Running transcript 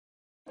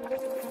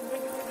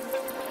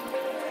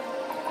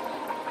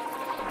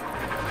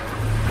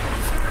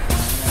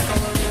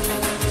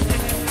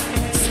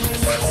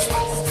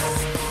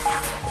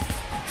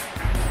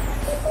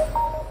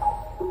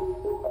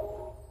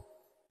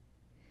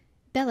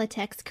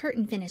Bellatex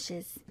curtain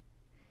finishes.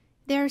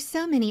 There are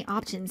so many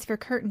options for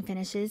curtain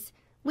finishes.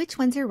 Which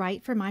ones are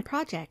right for my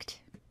project?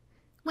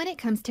 When it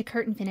comes to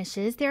curtain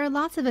finishes, there are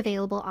lots of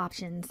available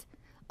options.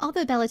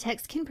 Although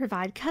Bellatex can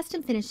provide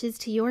custom finishes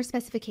to your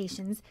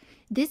specifications,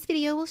 this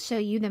video will show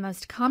you the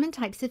most common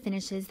types of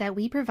finishes that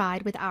we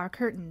provide with our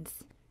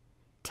curtains.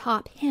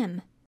 Top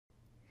hem.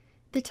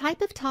 The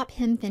type of top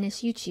hem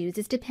finish you choose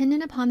is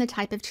dependent upon the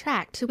type of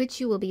track to which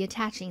you will be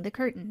attaching the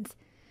curtains.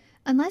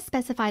 Unless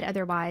specified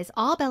otherwise,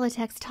 all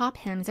Bellatex top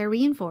hems are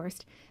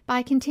reinforced by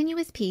a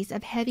continuous piece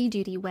of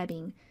heavy-duty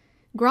webbing.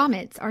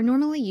 Grommets are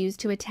normally used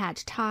to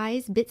attach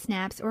ties, bit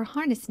snaps, or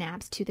harness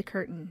snaps to the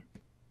curtain.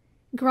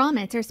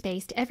 Grommets are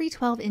spaced every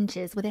 12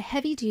 inches with a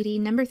heavy-duty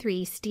No.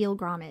 3 steel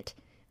grommet.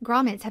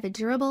 Grommets have a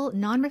durable,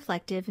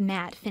 non-reflective,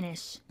 matte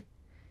finish.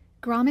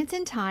 Grommets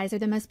and ties are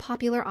the most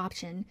popular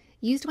option,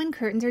 used when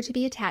curtains are to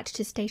be attached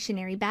to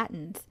stationary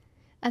battens.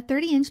 A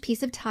 30-inch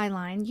piece of tie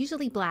line,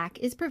 usually black,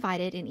 is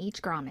provided in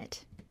each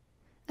grommet.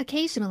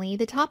 Occasionally,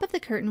 the top of the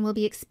curtain will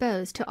be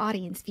exposed to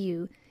audience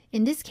view.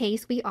 In this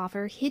case, we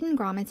offer hidden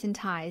grommets and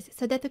ties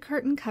so that the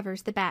curtain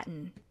covers the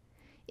batten.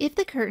 If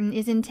the curtain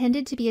is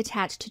intended to be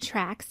attached to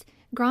tracks,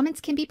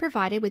 grommets can be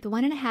provided with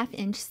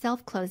 1.5-inch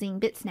self-closing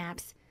bit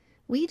snaps.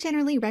 We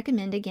generally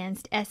recommend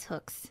against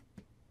S-hooks.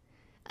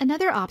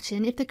 Another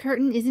option, if the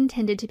curtain is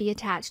intended to be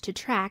attached to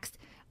tracks,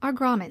 are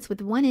grommets with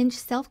 1-inch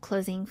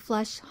self-closing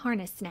flush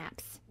harness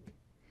snaps.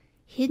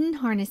 Hidden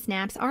harness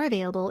snaps are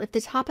available if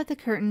the top of the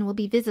curtain will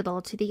be visible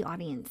to the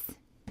audience.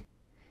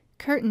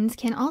 Curtains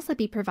can also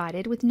be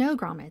provided with no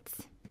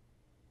grommets.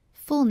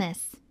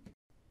 Fullness.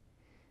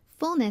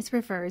 Fullness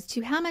refers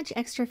to how much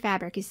extra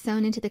fabric is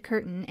sewn into the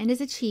curtain and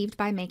is achieved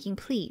by making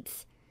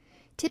pleats.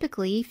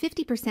 Typically,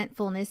 50%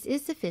 fullness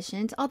is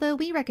sufficient, although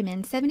we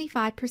recommend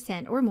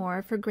 75% or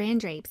more for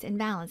Grand Drapes and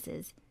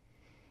Valances.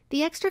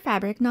 The extra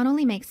fabric not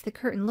only makes the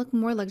curtain look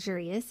more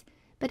luxurious,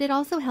 but it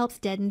also helps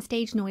deaden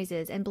stage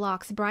noises and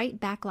blocks bright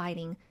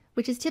backlighting,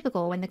 which is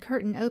typical when the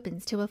curtain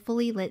opens to a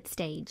fully lit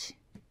stage.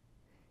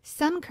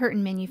 Some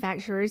curtain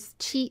manufacturers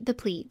cheat the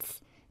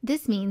pleats.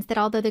 This means that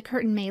although the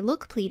curtain may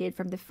look pleated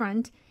from the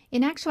front,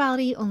 in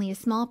actuality only a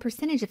small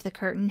percentage of the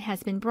curtain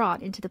has been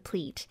brought into the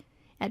pleat.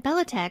 At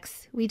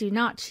Bellatex, we do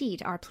not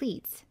cheat our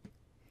pleats.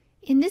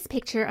 In this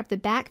picture of the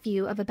back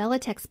view of a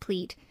Bellatex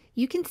pleat,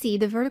 you can see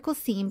the vertical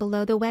seam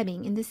below the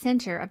webbing in the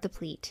center of the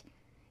pleat.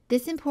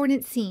 This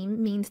important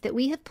seam means that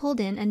we have pulled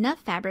in enough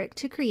fabric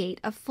to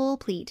create a full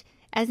pleat,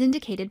 as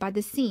indicated by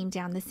the seam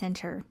down the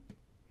center.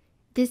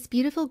 This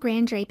beautiful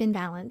Grand Drape and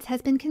Valance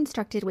has been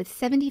constructed with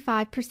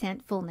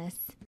 75%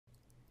 fullness.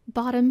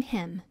 Bottom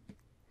hem.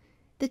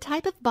 The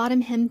type of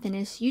bottom hem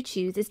finish you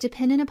choose is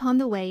dependent upon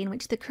the way in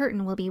which the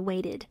curtain will be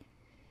weighted.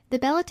 The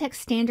Bellatex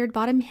standard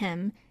bottom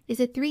hem is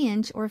a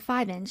 3-inch or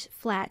 5-inch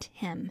flat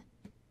hem.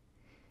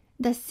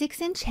 The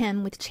 6-inch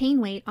hem with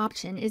chain weight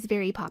option is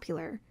very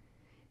popular.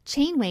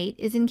 Chain weight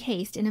is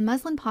encased in a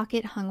muslin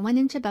pocket hung 1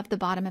 inch above the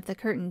bottom of the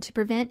curtain to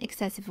prevent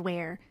excessive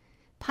wear.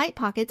 Pipe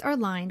pockets are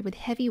lined with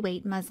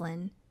heavyweight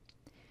muslin.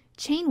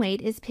 Chain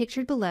weight is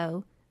pictured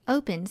below,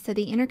 opened so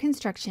the inner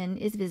construction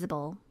is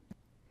visible.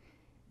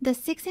 The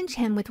 6-inch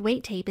hem with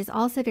weight tape is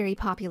also very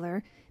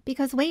popular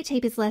because weight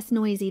tape is less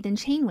noisy than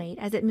chain weight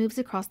as it moves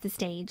across the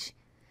stage.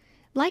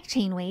 Like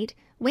chain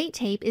weight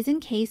tape is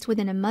encased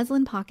within a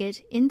muslin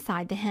pocket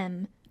inside the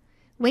hem.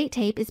 Weight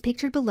tape is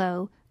pictured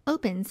below,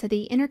 open so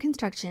the inner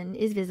construction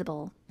is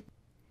visible.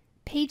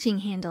 Paging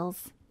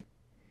handles.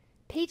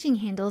 Paging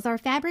handles are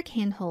fabric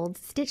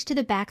handholds stitched to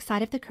the back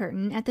side of the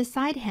curtain at the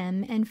side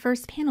hem and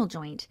first panel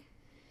joint.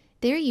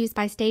 They are used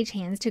by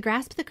stagehands to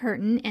grasp the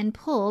curtain and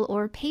pull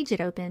or page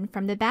it open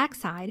from the back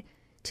side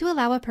to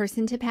allow a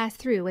person to pass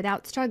through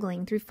without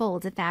struggling through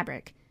folds of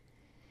fabric.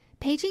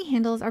 Paging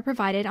handles are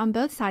provided on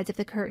both sides of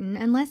the curtain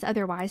unless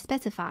otherwise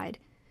specified.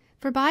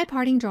 For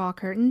bi-parting draw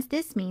curtains,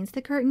 this means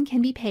the curtain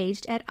can be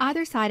paged at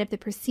either side of the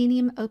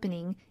proscenium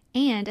opening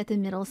and at the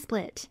middle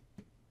split.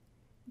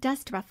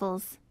 Dust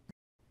ruffles.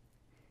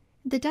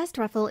 The dust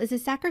ruffle is a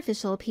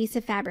sacrificial piece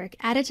of fabric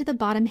added to the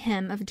bottom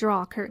hem of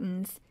draw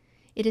curtains.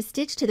 It is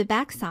stitched to the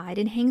back side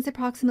and hangs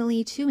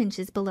approximately 2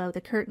 inches below the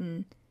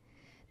curtain.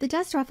 The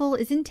dust ruffle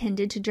is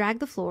intended to drag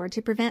the floor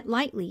to prevent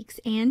light leaks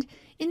and,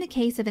 in the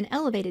case of an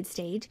elevated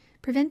stage,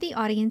 prevent the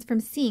audience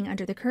from seeing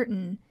under the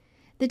curtain.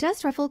 The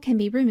dust ruffle can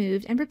be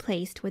removed and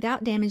replaced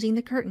without damaging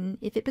the curtain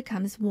if it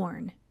becomes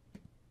worn.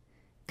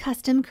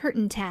 Custom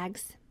curtain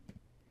tags.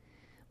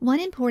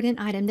 One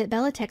important item that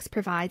Bellatex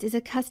provides is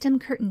a custom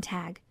curtain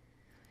tag.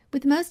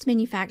 With most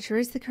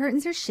manufacturers, the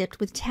curtains are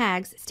shipped with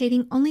tags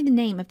stating only the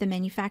name of the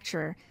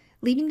manufacturer,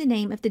 leaving the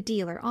name of the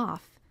dealer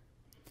off.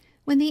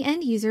 When the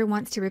end user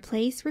wants to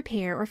replace,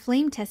 repair, or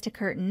flame test a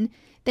curtain,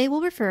 they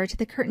will refer to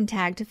the curtain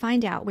tag to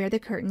find out where the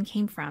curtain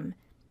came from.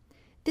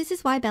 This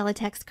is why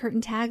Bellatex curtain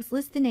tags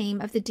list the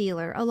name of the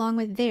dealer along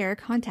with their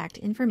contact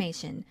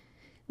information.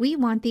 We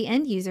want the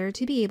end user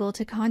to be able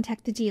to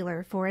contact the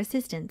dealer for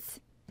assistance.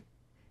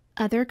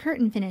 Other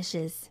curtain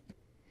finishes.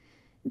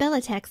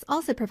 Bellatex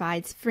also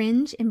provides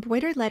fringe,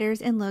 embroidered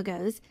letters and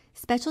logos,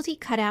 specialty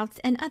cutouts,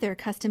 and other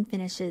custom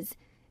finishes.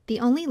 The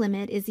only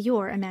limit is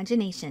your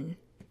imagination.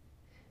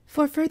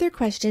 For further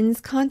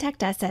questions,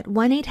 contact us at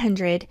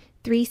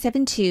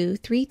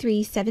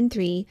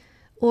 1-800-372-3373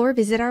 or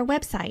visit our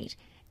website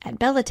at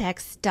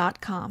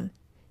bellatex.com.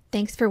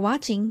 Thanks for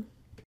watching.